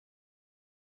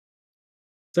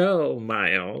So,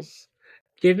 Miles,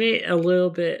 give me a little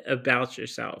bit about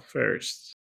yourself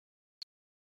first.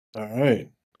 All right.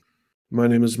 My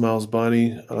name is Miles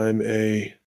Bonny. I'm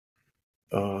a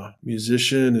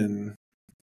musician and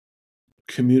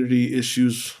community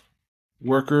issues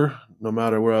worker. No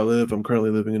matter where I live, I'm currently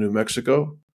living in New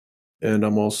Mexico, and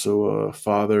I'm also a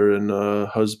father and a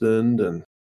husband, and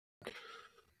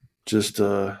just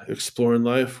exploring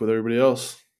life with everybody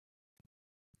else.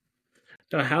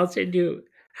 So, how did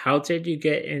you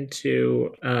get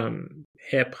into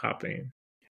hip hopping?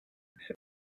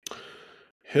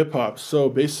 Hip hop. So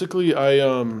basically,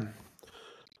 the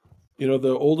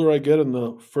older I get and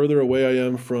the further away I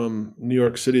am from New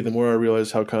York City, the more I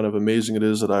realize how kind of amazing it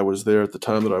is that I was there at the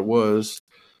time that I was.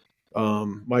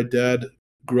 My dad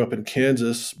grew up in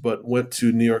Kansas, but went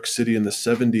to New York City in the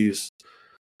 70s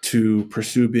to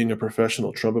pursue being a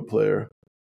professional trumpet player.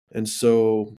 And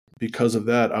so, because of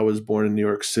that, I was born in New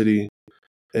York City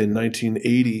in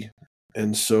 1980.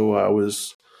 And so, I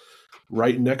was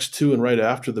right next to and right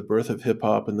after the birth of hip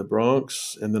hop in the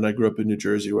Bronx. And then I grew up in New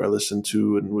Jersey, where I listened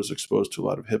to and was exposed to a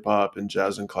lot of hip hop and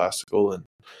jazz and classical. And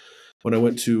when I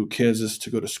went to Kansas to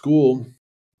go to school,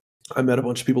 I met a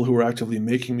bunch of people who were actively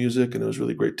making music, and it was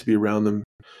really great to be around them.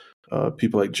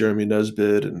 People like Jeremy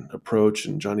Nesbitt and Approach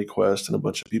and Johnny Quest, and a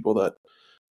bunch of people that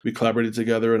we collaborated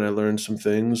together, and I learned some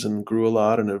things and grew a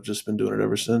lot, and I've just been doing it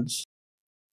ever since.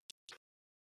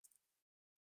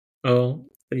 Oh,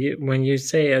 when you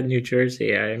say New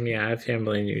Jersey, I mean I have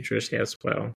family in New Jersey as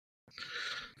well,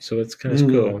 so it's kind of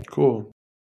cool.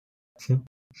 Cool.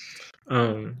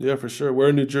 um, Yeah, for sure. Where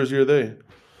in New Jersey are they?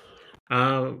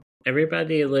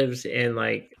 Everybody lives in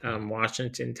like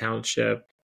Washington Township,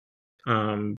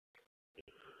 um,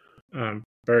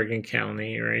 Bergen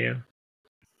County area.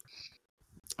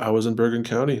 I was in Bergen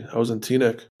County. I was in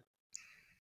Teaneck.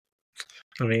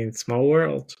 I mean, small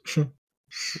world.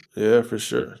 Yeah, for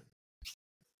sure.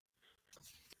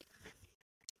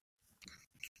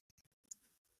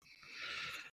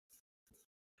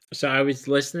 So I was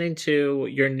listening to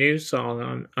your new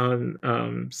song on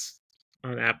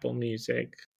Apple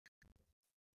Music.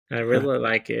 I really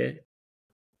like it.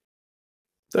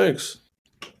 Thanks.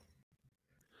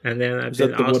 And then I've Is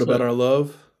been that the What About also Our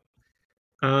Love?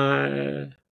 uh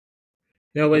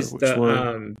no, Or it's which the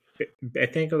one? I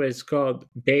think it was called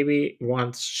Baby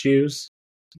Wants Shoes.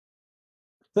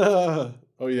 Oh,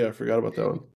 yeah, I forgot about that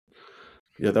one.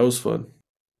 Yeah, that was fun.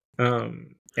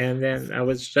 And then I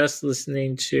was just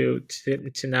listening to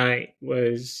tonight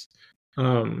was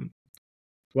um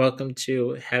Welcome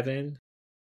to Heaven,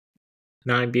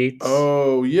 9 beats.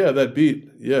 Oh, yeah, that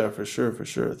beat. Yeah, for sure, for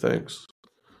sure. Thanks.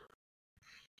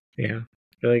 Yeah,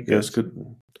 really Yeah, it's good.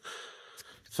 good.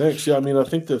 Thanks. Yeah, I mean, I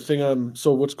think the thing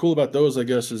so what's cool about those, I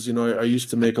guess, is, I used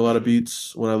to make a lot of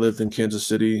beats when I lived in Kansas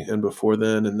City and before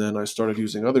then, and then I started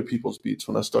using other people's beats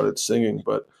when I started singing,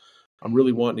 but I'm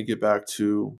really wanting to get back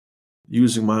to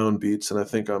using my own beats. And I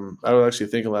was actually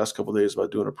thinking the last couple of days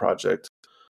about doing a project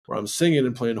where I'm singing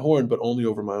and playing horn, but only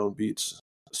over my own beats.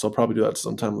 So I'll probably do that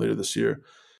sometime later this year.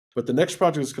 But the next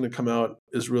project that's going to come out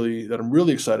that I'm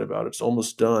really excited about. It's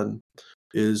almost done.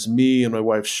 Is me and my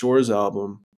wife Shore's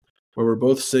album, where we're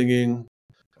both singing,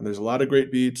 and there's a lot of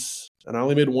great beats. And I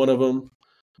only made one of them,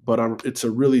 but it's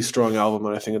a really strong album,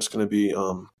 and I think it's going to be.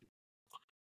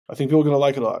 I think people are going to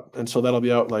like it a lot, and so that'll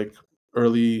be out like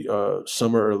early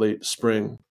summer or late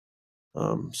spring.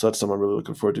 So that's something I'm really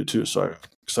looking forward to too. So I'm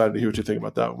excited to hear what you think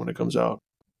about that when it comes out.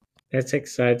 That's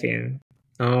exciting.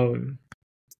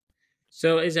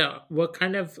 So is it what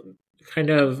kind of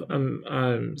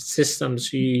systems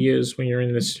do you use when you're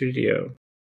in the studio?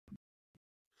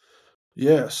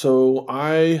 Yeah, so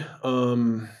I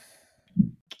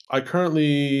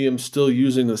currently am still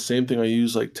using the same thing I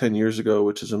used like 10 years ago,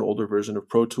 which is an older version of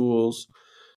Pro Tools.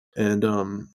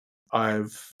 And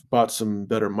I've bought some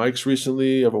better mics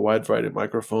recently. I have a wide variety of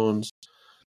microphones.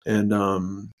 And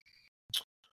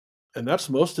and that's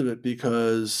most of it,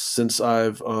 because since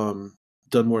I've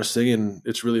done more singing,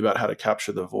 it's really about how to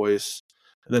capture the voice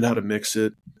and then how to mix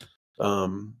it.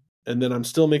 And then I'm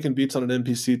still making beats on an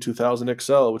MPC 2000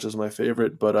 XL, which is my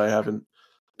favorite, but I haven't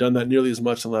done that nearly as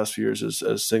much in the last few years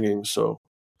as singing. So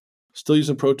still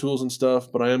using Pro Tools and stuff,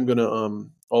 but I am gonna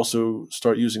also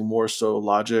start using more so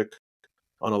Logic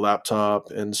on a laptop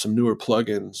and some newer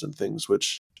plugins and things,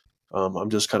 which I'm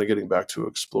just kind of getting back to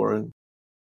exploring.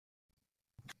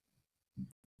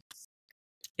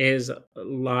 Is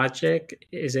Logic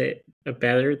is it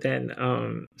better than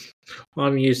well,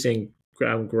 I'm using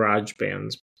Garage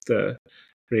Bands to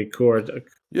record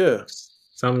Yeah.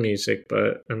 some music,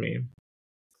 but I mean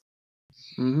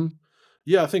hmm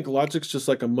Yeah, I think Logic's just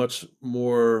like a much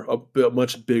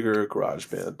bigger garage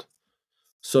band.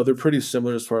 So they're pretty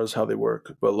similar as far as how they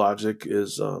work, but Logic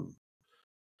is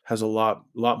has a lot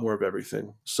more of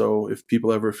everything. So if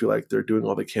people ever feel like they're doing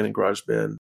all they can in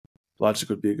GarageBand, Logic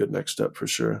would be a good next step for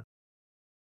sure.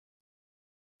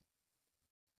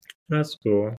 That's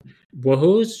cool. Well,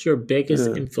 who's your biggest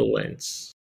Yeah.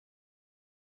 influence?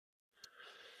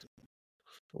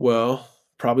 Well,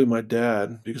 probably my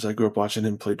dad because I grew up watching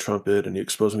him play trumpet and he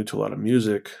exposed me to a lot of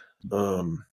music.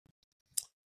 Um,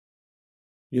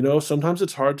 sometimes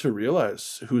it's hard to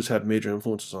realize who's had major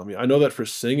influences on me. I know that for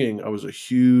singing, I was a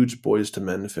huge Boys to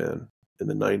Men fan in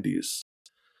the 90s.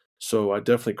 So I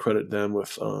definitely credit them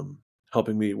with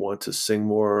helping me want to sing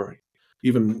more,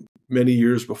 even many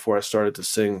years before I started to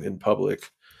sing in public.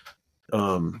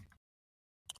 Um,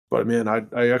 but man,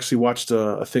 I actually watched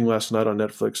a thing last night on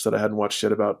Netflix that I hadn't watched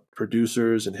yet about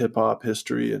producers and hip hop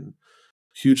history, and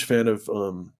huge fan of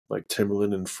like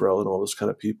Timberland and Pharrell and all those kind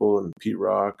of people and Pete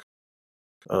Rock.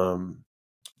 Um,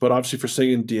 but obviously for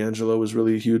singing, D'Angelo was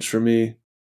really huge for me,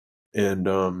 and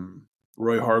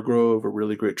Roy Hargrove, a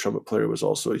really great trumpet player, was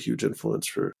also a huge influence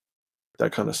for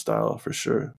that kind of style for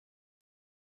sure.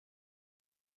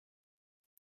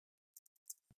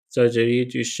 So do you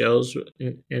do shows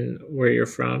in where you're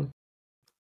from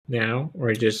now,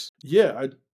 or just Yeah,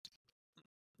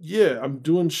 I'm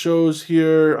doing shows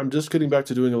here. I'm just getting back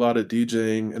to doing a lot of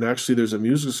DJing, and actually, there's a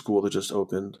music school that just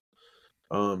opened.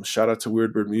 Shout out to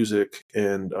Weird Bird Music,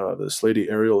 and this lady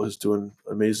Ariel is doing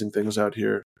amazing things out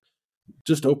here.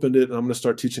 Just opened it, and I'm going to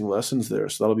start teaching lessons there,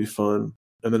 so that'll be fun.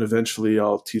 And then eventually,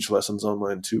 I'll teach lessons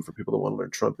online too for people that want to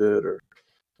learn trumpet or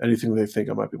anything they think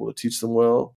I might be able to teach them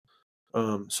well.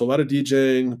 So a lot of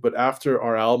DJing, but after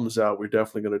our album's out, we're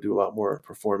definitely going to do a lot more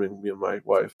performing. Me and my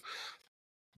wife,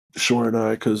 Shore and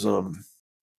I, because it'll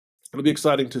be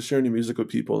exciting to share new music with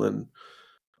people. And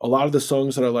a lot of the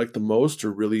songs that I like the most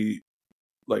are really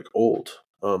like old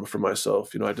for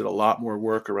myself. I did a lot more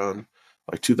work around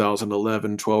like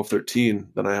 2011, 12,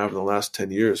 13 than I have in the last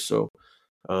 10 years. So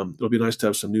it'll be nice to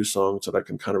have some new songs that I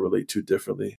can kind of relate to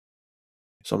differently.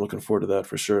 So I'm looking forward to that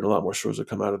for sure. And a lot more shows that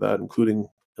come out of that, including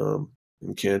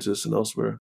in Kansas and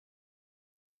elsewhere.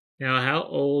 now? How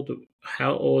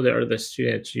old are the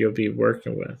students you'll be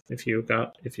working with if you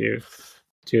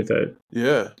do the?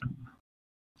 Yeah.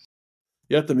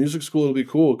 Yeah, at the music school, it'll be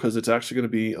cool because it's actually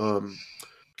going to be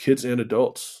kids and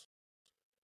adults,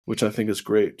 which I think is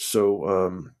great.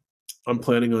 So I'm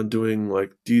planning on doing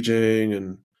like DJing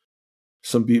and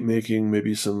some beat making,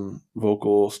 maybe some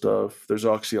vocal stuff. There's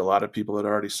actually a lot of people that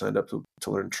already signed up to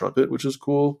learn trumpet, which is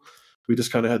cool. We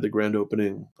just kind of had the grand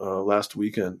opening last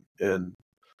weekend, and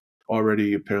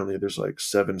already apparently there's like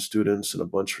 7 students and a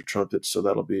bunch for trumpet. So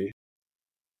that'll be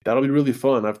really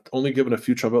fun. I've only given a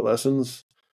few trumpet lessons,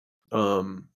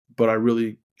 but I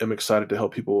really am excited to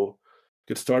help people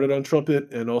get started on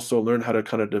trumpet and also learn how to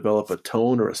kind of develop a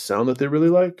tone or a sound that they really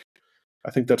like.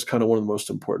 I think that's kind of one of the most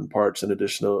important parts, in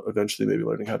addition to eventually maybe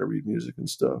learning how to read music and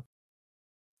stuff.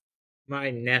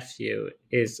 My nephew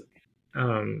is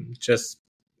just.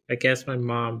 I guess my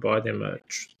mom bought him a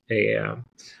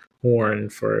horn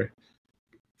for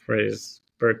his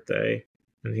birthday,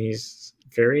 and he's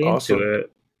very into Awesome.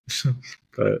 it.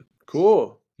 But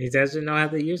Cool. he doesn't know how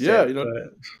to use Yeah, it. But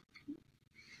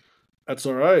that's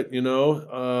all right.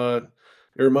 It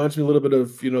reminds me a little bit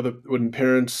of, when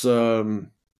parents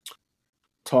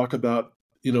talk about,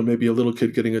 maybe a little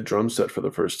kid getting a drum set for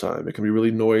the first time. It can be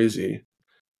really noisy,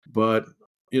 but,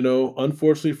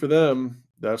 unfortunately for them,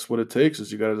 that's what it takes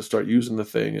is you got to start using the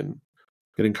thing and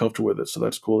getting comfortable with it. So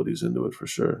that's cool that he's into it for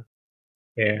sure.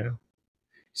 yeah,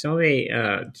 he's only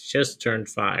just turned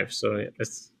 5, so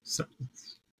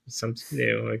something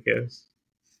new, I guess.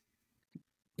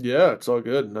 Yeah, it's all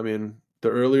good. I mean,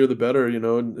 the earlier the better,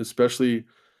 and especially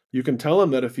you can tell him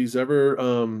that if he's ever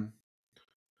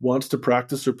wants to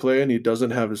practice or play and he doesn't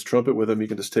have his trumpet with him, he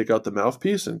can just take out the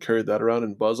mouthpiece and carry that around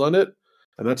and buzz on it.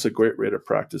 And that's a great way to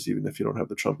practice, even if you don't have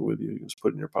the trumpet with you. You can just put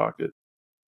it in your pocket.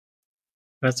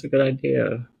 That's a good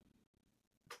idea.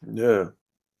 Yeah.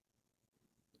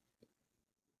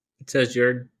 Does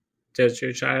your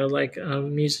child like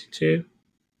music too?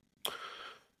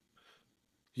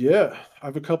 Yeah. I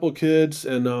have a couple kids,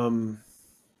 and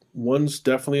one's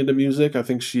definitely into music. I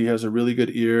think she has a really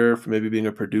good ear for maybe being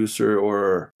a producer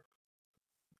or,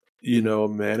 a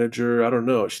manager. I don't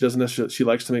know. She doesn't necessarily, she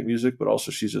likes to make music, but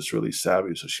also she's just really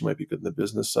savvy. So she might be good in the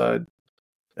business side.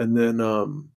 And then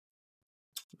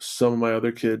some of my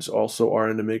other kids also are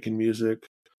into making music.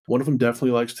 One of them definitely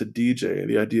likes to DJ.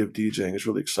 The idea of DJing is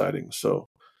really exciting. So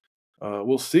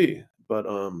we'll see. But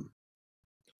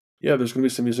yeah, there's going to be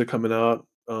some music coming out.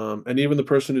 And even the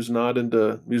person who's not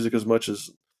into music as much as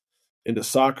into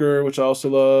soccer, which I also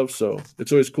love. So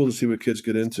it's always cool to see what kids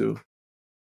get into,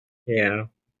 Yeah.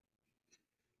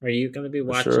 Are you going to be for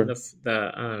watching sure.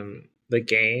 the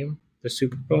game, the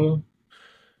Super Bowl?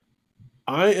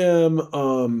 I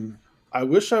am. I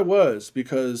wish I was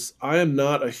because I am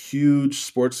not a huge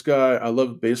sports guy. I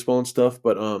love baseball and stuff,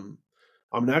 but I'm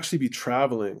gonna actually be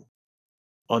traveling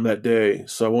on that day,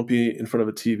 so I won't be in front of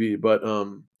a TV. But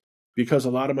because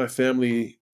a lot of my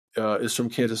family is from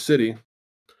Kansas City,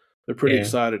 they're pretty Yeah.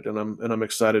 excited, and I'm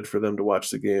excited for them to watch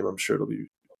the game. I'm sure it'll be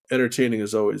entertaining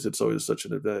as always. It's always such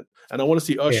an event, and I want to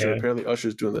see Usher. Yeah. Apparently,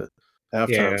 Usher's doing the halftime,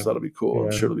 Yeah. so that'll be cool.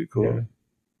 I'm Yeah. sure it'll be Yeah. cool.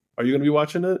 Are you gonna be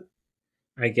watching it?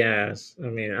 I guess. I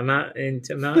mean, I'm not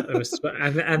into. I'm not.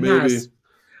 I'm not. Maybe.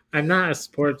 I'm not a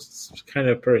sports kind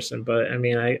of person, but I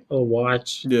mean, I'll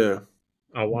watch. Yeah,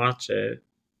 I'll watch it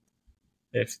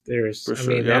if there's. for I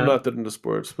sure. mean, Yeah, I'm now not that into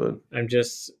sports, but I'm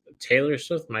just Taylor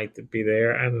Swift might be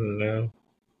there. I don't know,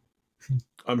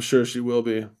 I'm sure she will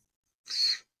be.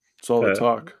 It's all the but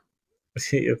talk.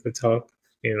 at the top,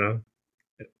 you know,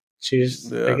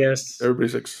 she's. I Yeah, guess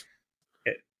everybody's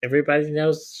everybody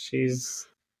knows she's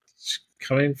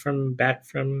coming from back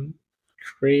from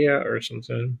Korea or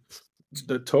something.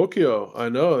 the Tokyo. I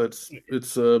know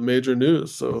it's major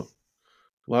news, so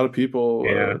a lot of people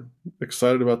Yeah.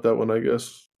 excited about that one. I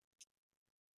guess.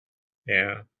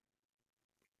 Yeah.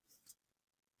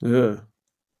 Yeah,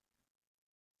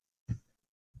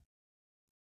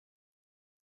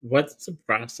 What's the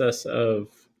process of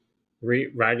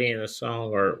writing a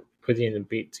song or putting a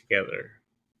beat together?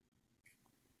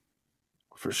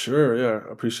 for sure. Yeah,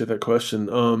 I appreciate that question.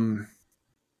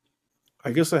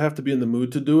 I guess I have to be in the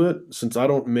mood to do it since I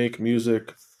don't make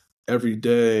music every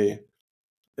day.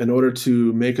 In order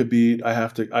to make a beat, I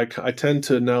have to. I tend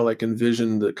to now like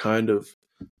envision the kind of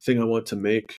thing I want to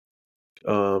make,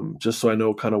 just so I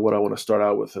know kind of what I want to start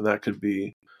out with, and that could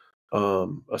be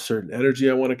a certain energy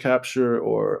I want to capture,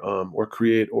 or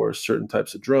create, or certain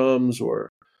types of drums,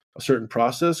 or a certain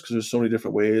process. Because there's so many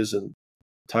different ways and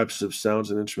types of sounds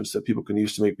and instruments that people can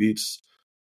use to make beats.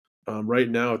 Right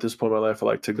now, at this point in my life, I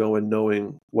like to go in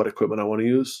knowing what equipment I want to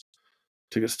use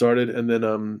to get started, and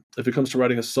then if it comes to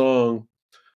writing a song,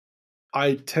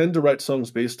 I tend to write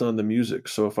songs based on the music.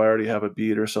 So if I already have a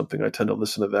beat or something, I tend to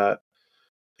listen to that.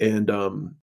 And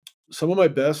some of my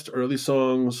best early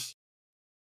songs,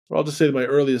 or I'll just say my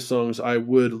earliest songs, I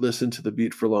would listen to the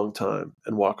beat for a long time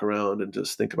and walk around and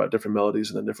just think about different melodies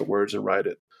and then different words and write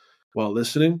it while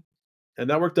listening. And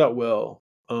that worked out well.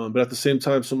 But at the same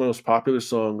time, some of my most popular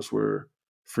songs were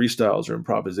freestyles or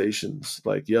improvisations.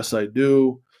 Like Yes, I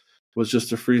Do was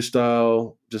just a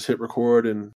freestyle, just hit record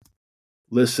and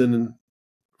listen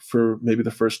for maybe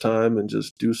the first time and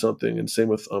just do something. And same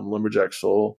with Lumberjack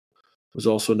Soul was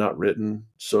also not written.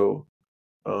 So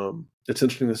it's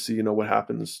interesting to see, what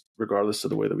happens regardless of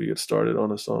the way that we get started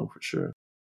on a song for sure.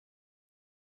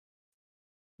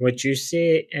 Would you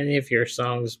see any of your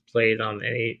songs played on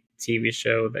any TV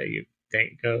show that you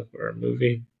think of or a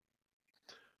movie?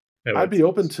 That I'd would. be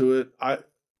open to it. I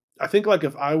think like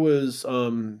if I was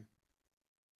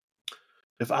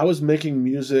making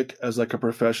music as like a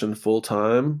profession full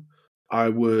time, I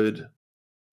would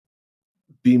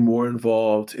be more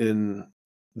involved in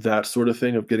that sort of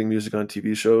thing of getting music on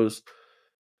TV shows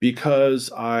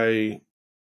because I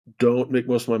don't make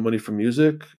most of my money from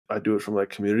music. I do it from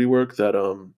like community work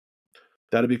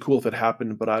that'd be cool if it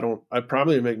happened, but I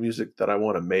probably make music that I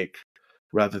want to make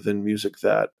rather than music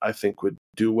that I think would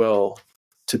do well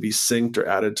to be synced or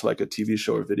added to like a TV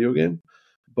show or video game.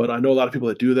 But I know a lot of people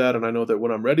that do that, and I know that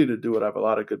when I'm ready to do it, I have a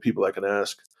lot of good people I can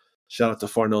ask. Shout out to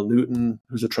Farnell Newton,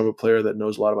 who's a trumpet player that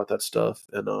knows a lot about that stuff,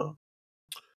 and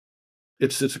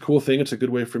it's a cool thing. It's a good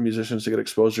way for musicians to get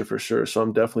exposure for sure. So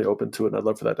I'm definitely open to it, and I'd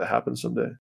love for that to happen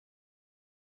someday.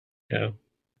 Yeah.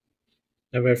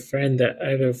 I have a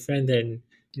friend in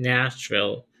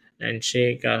Nashville, and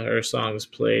she got her songs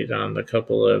played on a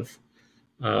couple of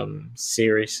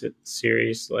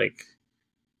series like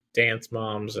Dance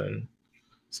Moms and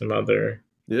some other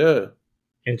Yeah,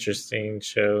 interesting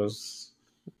shows.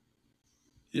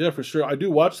 yeah, for sure. I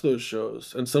do watch those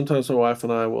shows, and sometimes my wife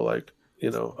and I will like,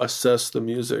 assess the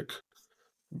music.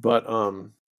 But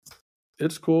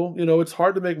it's cool. It's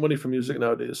hard to make money from music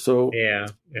nowadays. So Yeah,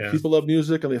 if yeah, people love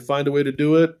music and they find a way to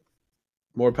do it,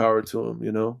 more power to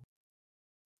them.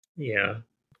 yeah.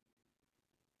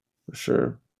 For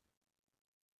sure.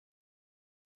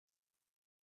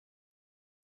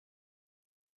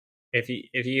 If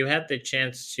you had the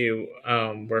chance to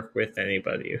work with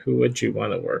anybody, who would you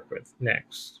want to work with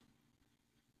next?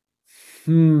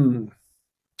 Hmm,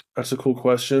 that's a cool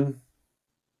question.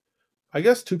 I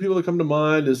guess two people that come to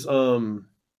mind is one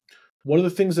of the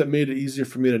things that made it easier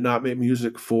for me to not make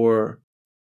music for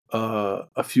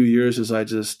a few years is I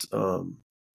just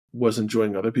was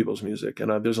enjoying other people's music,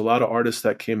 and there's a lot of artists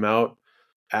that came out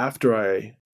after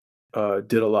I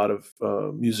did a lot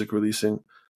of music releasing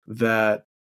that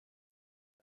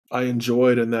I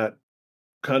enjoyed, and that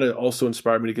kind of also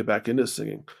inspired me to get back into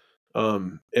singing.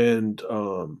 And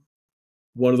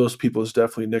one of those people is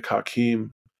definitely Nick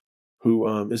Hakim,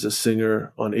 who is a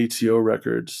singer on ATO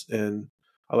Records, and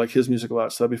I like his music a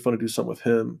lot. So that'd be fun to do something with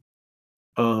him.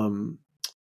 Um,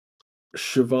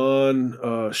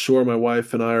 Siobhan Shore, my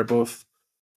wife, and I are both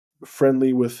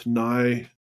friendly with Napalm,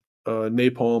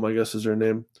 I guess is her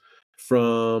name,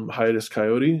 from Hiatus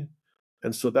Coyote,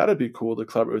 and so that'd be cool to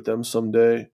collaborate with them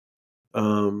someday.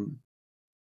 Um,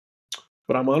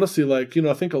 but I'm honestly like,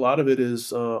 I think a lot of it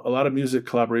is a lot of music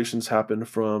collaborations happen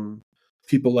from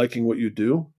people liking what you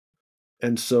do,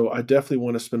 and so I definitely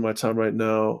want to spend my time right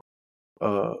now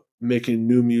making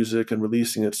new music and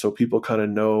releasing it so people kind of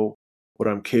know what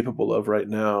I'm capable of right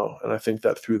now. And I think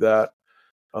that through that,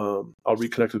 I'll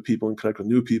reconnect with people and connect with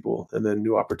new people, and then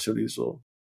new opportunities will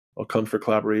come for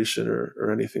collaboration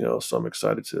or anything else. So I'm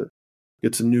excited to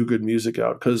get some new good music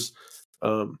out because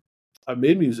I've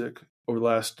made music over the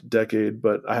last decade,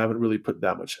 but I haven't really put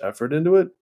that much effort into it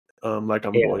like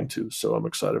I'm Yeah, going to. So I'm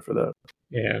excited for that.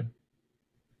 yeah.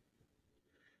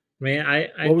 Man,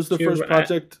 What I was the do. first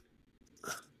project?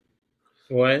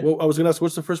 What? Well, I was going to ask,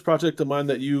 what's the first project of mine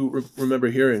that you remember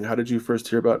hearing? How did you first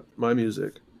hear about my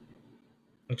music?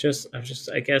 I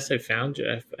guess I found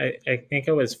you. I think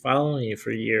I was following you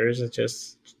for years. It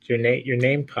just your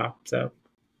name popped up,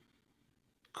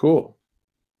 Cool.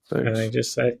 and Thanks.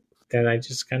 then I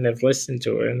just kind of listened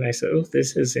to it, and I said, "Oh,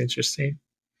 this is interesting.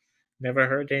 Never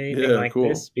heard anything Yeah, like cool.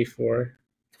 this before."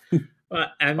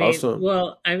 Awesome.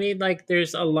 Like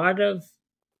there's a lot of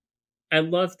I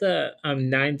love the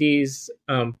 '90s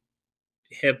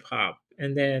hip hop,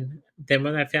 and then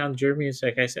when I found your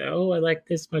music, I said, "Oh, I like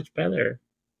this much better."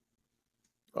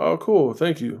 Oh, cool.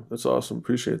 Thank you. That's awesome.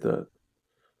 Appreciate that.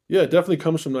 Yeah, it definitely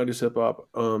comes from 90s hip hop.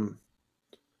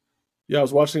 Yeah, I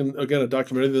was watching again a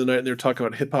documentary the other night and they were talking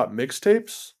about hip hop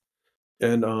mixtapes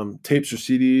and tapes or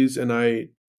CDs, and I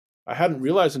hadn't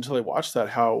realized until I watched that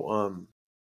how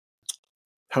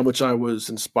much I was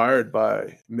inspired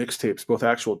by mixtapes, both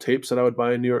actual tapes that I would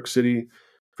buy in New York City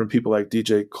from people like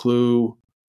DJ Clue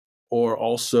or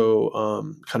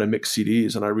also kind of mixed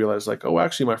CDs. And I realized like, oh,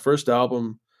 actually, my first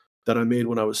album that I made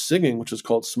when I was singing, which was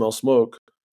called Smell Smoke,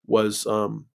 was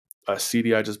a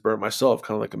CD I just burnt myself,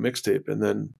 kind of like a mixtape. And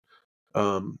then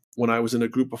when I was in a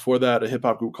group before that, a hip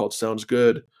hop group called Sounds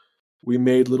Good, we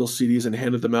made little CDs and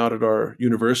handed them out at our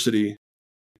university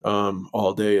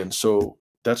all day. And so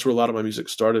that's where a lot of my music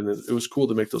started. And it was cool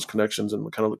to make those connections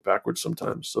and kind of look backwards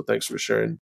sometimes. So thanks for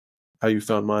sharing how you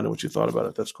found mine and what you thought about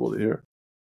it. That's cool to hear.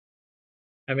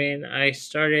 I mean, I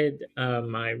started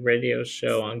my radio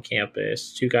show on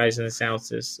campus, Two Guys in the Sound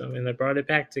System, and I brought it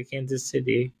back to Kansas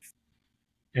City,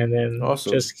 and then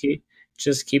Awesome.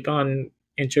 just keep on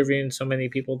interviewing so many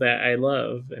people that I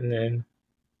love, and then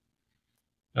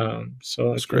so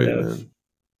I That's kind great, of man.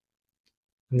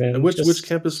 and And then which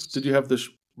campus did you have this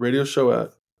radio show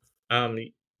at? um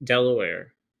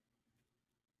Delaware,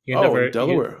 Oh, in you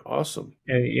Delaware. Awesome.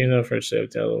 and University of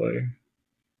Delaware,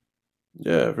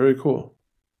 Yeah, very cool.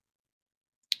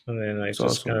 and then I That's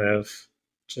just awesome. kind of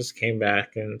just came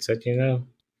back and said,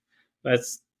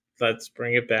 let's let's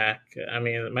bring it back. I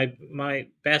mean, my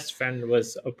best friend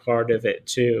was a part of it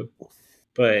too,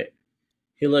 but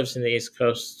he lives in the East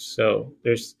Coast, so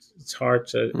it's hard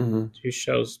to Hmm. do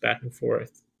shows back and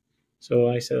forth. So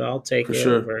I said I'll For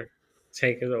sure.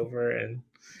 take it over, and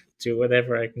do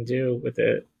whatever I can do with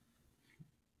it.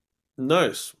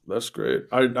 Nice. That's great.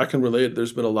 I can relate.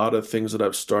 There's been a lot of things that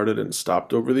I've started and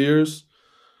stopped over the years.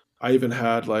 I even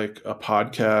had like a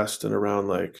podcast in around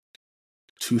like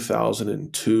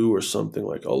 2002 or something,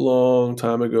 like a long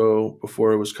time ago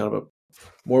before it was kind of a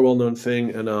more well-known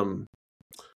thing. And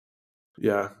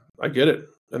yeah, I get it.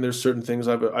 And there's certain things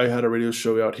I had a radio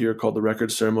show out here called The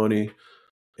Record Ceremony,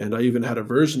 and I even had a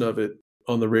version of it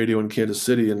on the radio in Kansas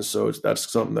City. And so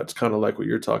that's something that's kind of like what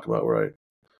you're talking about, where I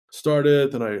start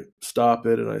it, then I stop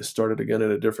it, and I start it again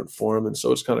in a different form. And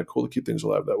so it's kind of cool to keep things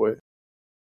alive that way.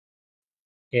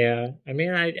 Yeah, I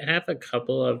mean, I have a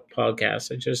couple of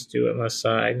podcasts. I just do it on the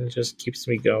side, and it just keeps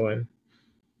me going.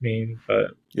 I mean,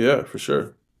 but Yeah, for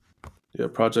sure. Yeah,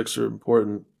 projects are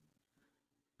important.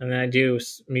 and I do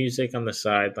music on the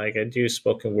side. Like I do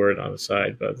spoken word on the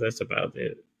side, but that's about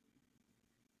it.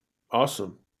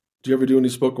 Awesome. Do you ever do any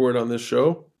spoken word on this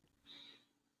show?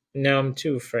 No, I'm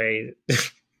too afraid.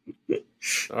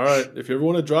 All right. If you ever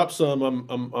want to drop some,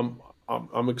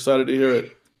 I'm excited to hear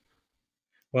it.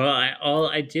 Well,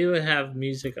 I do have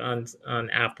music on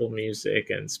Apple Music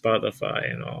and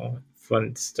Spotify and all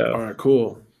fun All stuff. right,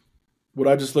 cool. Would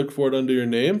I just look for it under your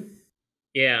name?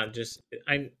 Yeah, just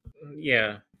I'm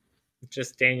yeah,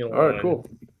 just Daniel All right, One, cool.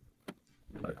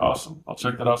 All right, awesome. I'll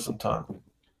check that out sometime.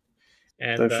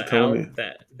 and Thanks for telling me.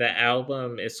 the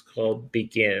album is called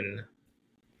Begin.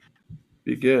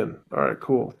 Begin. All right,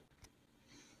 cool.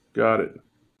 Got it.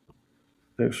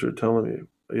 Thanks for telling me.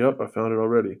 Yep, I found it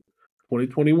already.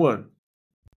 2021.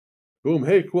 Boom.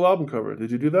 Hey, cool album cover.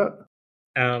 Did you do that?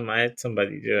 I had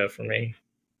somebody do that for me.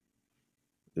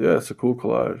 Yeah, it's a cool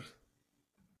collage.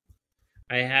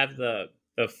 I have the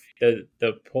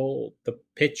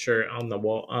picture on the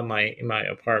wall on my in my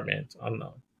apartment on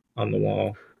the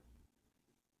wall.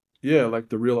 Yeah, like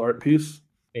the real art piece.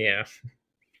 Yeah,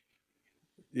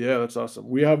 Yeah, that's awesome.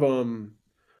 We have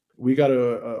we bought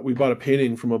a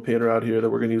painting from a painter out here that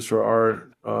we're gonna use for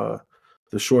our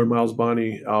the Shore Miles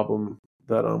Bonny album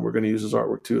that we're gonna use as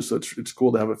artwork too. So it's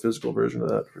cool to have a physical version of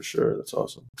that for sure. That's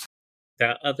awesome.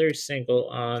 that other single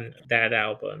on that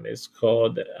album is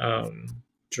called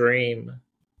Dream,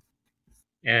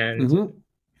 and Mm-hmm.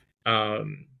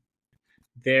 um,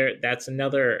 there that's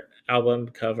another album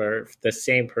cover. The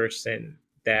same person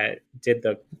that did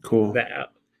Cool. the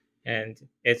and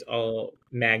it's all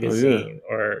Oh yeah. magazine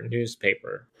or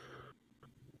newspaper.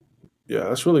 Yeah,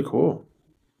 that's really cool.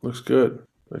 Looks good.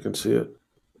 I can see it.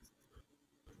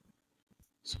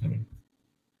 So,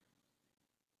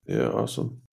 Yeah,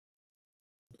 awesome.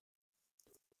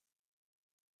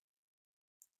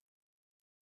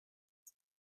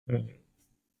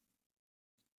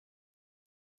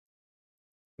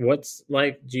 what's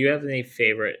like? Do you have any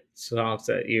favorite songs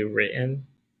that you've written?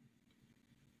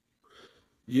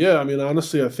 Yeah, I mean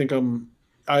honestly, I think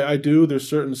I do. There's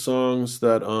certain songs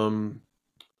that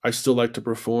I still like to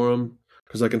perform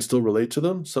because I can still relate to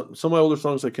them. Some of my older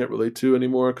songs I can't relate to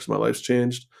anymore because my life's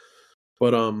changed.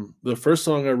 But the first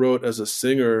song I wrote as a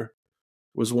singer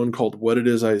was one called "What It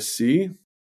Is I See,"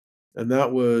 and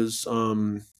that was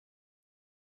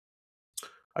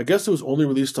I guess it was only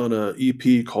released on a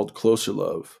EP called "Closer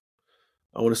Love."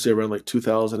 I want to say around like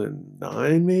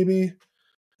 2009 maybe,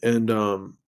 and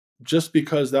just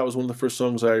because that was one of the first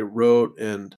songs I wrote,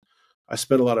 and I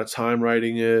spent a lot of time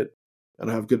writing it,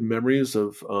 and I have good memories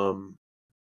of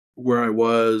where I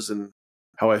was and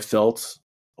how I felt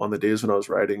on the days when I was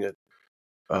writing it.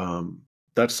 Um,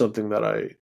 that's something that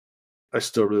I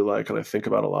still really like and I think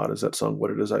about a lot is that song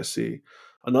 "What It Is I See."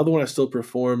 Another one I still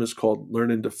perform is called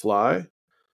 "Learning to Fly,"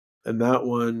 and that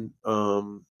one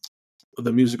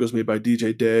the music was made by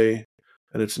DJ Day,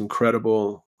 and it's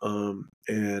incredible.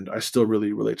 And I still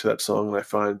really relate to that song, and I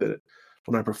find that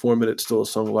when I perform it, it's still a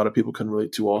song a lot of people can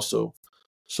relate to also.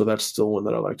 So that's still one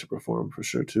that I like to perform for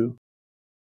sure too.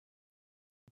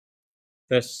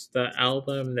 That's the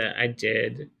album that I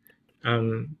did.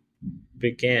 Um,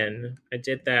 Begin. I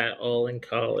did that all in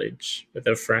college with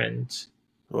a friend,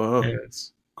 Wow, and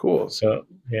cool. so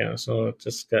yeah, so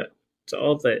just got to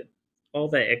all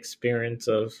the experience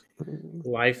of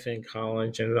life in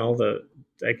college and all the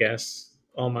I guess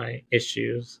all my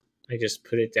issues. I just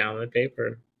put it down on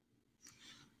paper.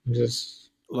 Just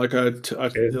Like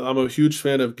did. I'm a huge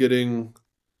fan of getting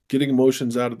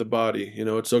emotions out of the body. You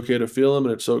know, it's okay to feel them,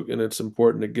 and it's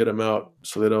important to get them out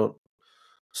so they don't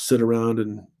sit around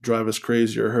and drive us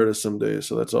crazy or hurt us someday.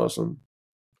 So that's awesome.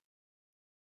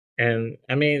 And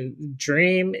I mean,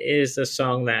 Dream is a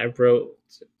song that I wrote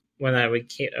when I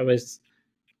was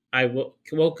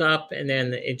woke up and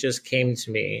then it just came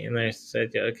to me and I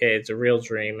said, okay, it's a real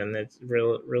dream and it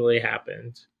really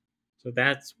happened. So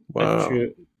that's a Wow.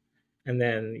 true. And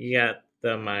then you got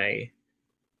my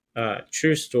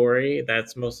true story.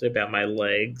 That's mostly about my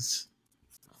legs,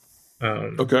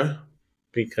 um, Okay.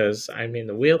 because I'm in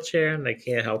a wheelchair and I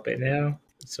can't help it now.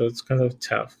 So it's kind of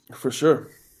tough. For sure.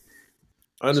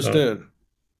 I So understand.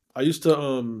 I used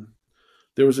to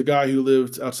there was a guy who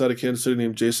lived outside of Kansas City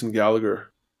named Jason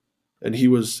Gallagher, and he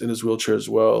was in his wheelchair as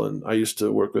well, and I used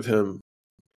to work with him.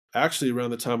 Actually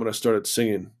around the time when I started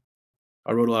singing,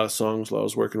 I wrote a lot of songs while I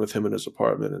was working with him in his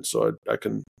apartment, and so I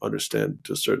can understand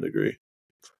to a certain degree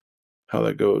how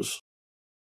that goes.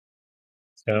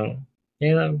 so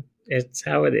it's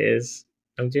how it is.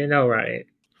 I'm doing all right.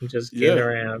 I'm just getting Yeah.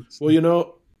 around. Well,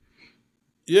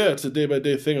 yeah, it's a day by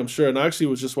day thing, I'm sure. And I actually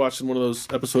was just watching one of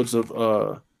those episodes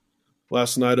of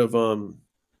last night of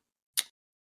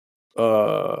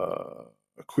uh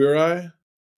Queer Eye,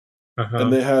 Uh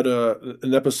and huh. they had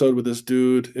an episode with this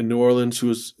dude in New Orleans who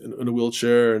was in a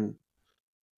wheelchair, and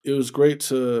it was great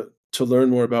to to learn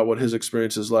more about what his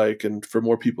experience is like, and for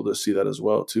more people to see that as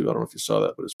well too. I don't know if you saw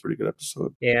that, but it's a pretty good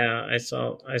episode. Yeah, I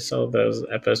saw those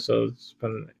episodes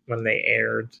when they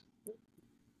aired.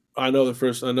 I know the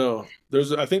first. I know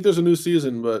I think there's a new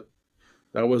season, but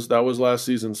that was last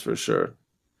season's for sure.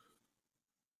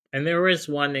 And there was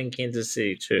one in Kansas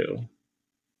City too.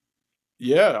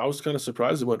 Yeah, I was kind of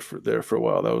surprised it went there for a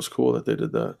while. That was cool that they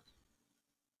did that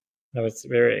That was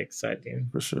very exciting.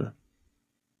 for sure.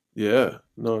 Yeah,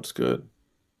 no, it's good.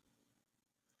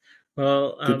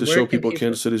 Well, Good to where show can people people?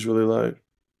 Kansas City's really like.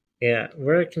 Yeah,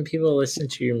 where can people listen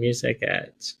to your music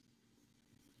at?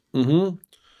 Mm-hmm.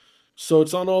 So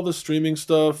it's on all the streaming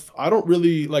stuff. I don't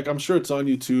really like. I'm sure it's on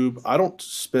YouTube. I don't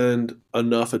spend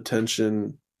enough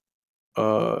attention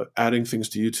adding things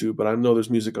to YouTube, but I know there's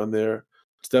music on there.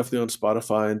 It's definitely on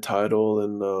Spotify and Tidal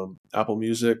and Apple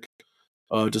Music.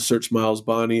 Just search Miles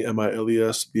Bonny,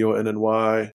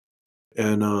 MilesBonny,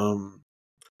 and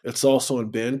it's also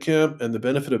on Bandcamp. And the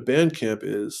benefit of Bandcamp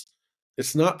is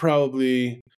it's not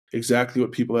probably exactly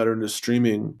what people that are into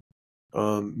streaming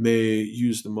may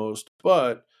use the most,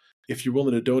 but if you're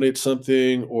willing to donate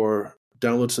something or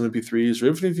download some MP3s, or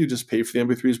even if you just pay for the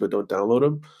MP3s but don't download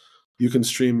them, you can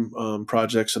stream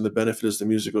projects, and the benefit is the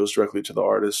music goes directly to the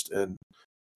artist. And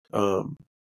um,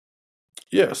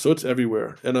 yeah, so it's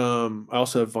everywhere. And I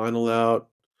also have vinyl out.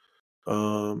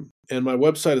 And my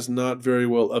website is not very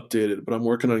well updated, but I'm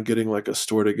working on getting like a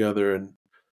store together, and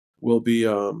we'll be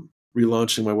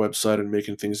relaunching my website and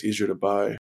making things easier to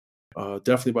buy.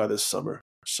 Definitely by this summer.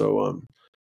 So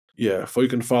yeah, if you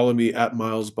can follow me at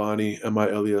Miles Bonny,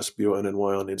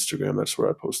 MilesBonny on Instagram. That's where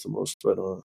I post the most. But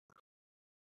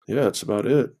yeah, that's about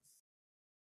it.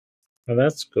 Well,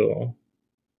 that's cool.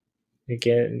 You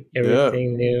get Yeah.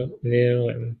 everything new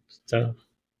and stuff.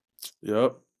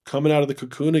 Yep. Coming out of the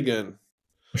cocoon again.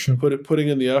 Putting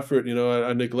in the effort.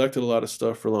 I neglected a lot of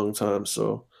stuff for a long time,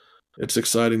 so it's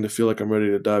exciting to feel like I'm ready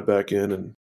to dive back in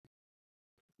and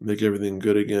make everything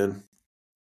good again.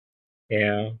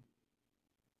 Yeah.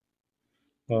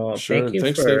 Well, Sure. thank And you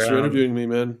thanks for. for interviewing me,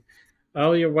 man.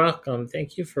 Oh, you're welcome.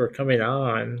 Thank you for coming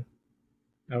on.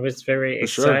 I was very For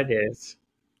sure. excited.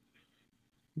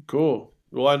 Cool.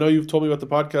 Well, I know you've told me about the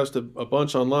podcast a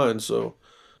bunch online, so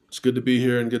it's good to be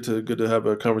here and good to have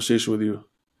a conversation with you.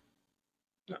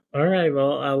 All right.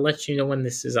 Well, I'll let you know when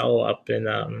this is all up,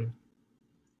 and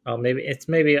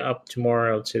maybe up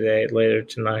tomorrow, today, later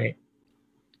tonight.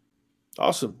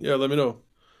 Awesome. Yeah, let me know.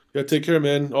 Yeah, take care,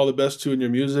 man. All the best to you in your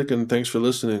music, and thanks for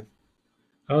listening.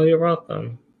 Oh, you're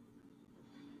welcome.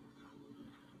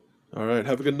 All right.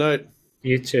 Have a good night.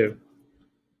 You too.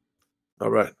 All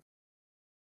right.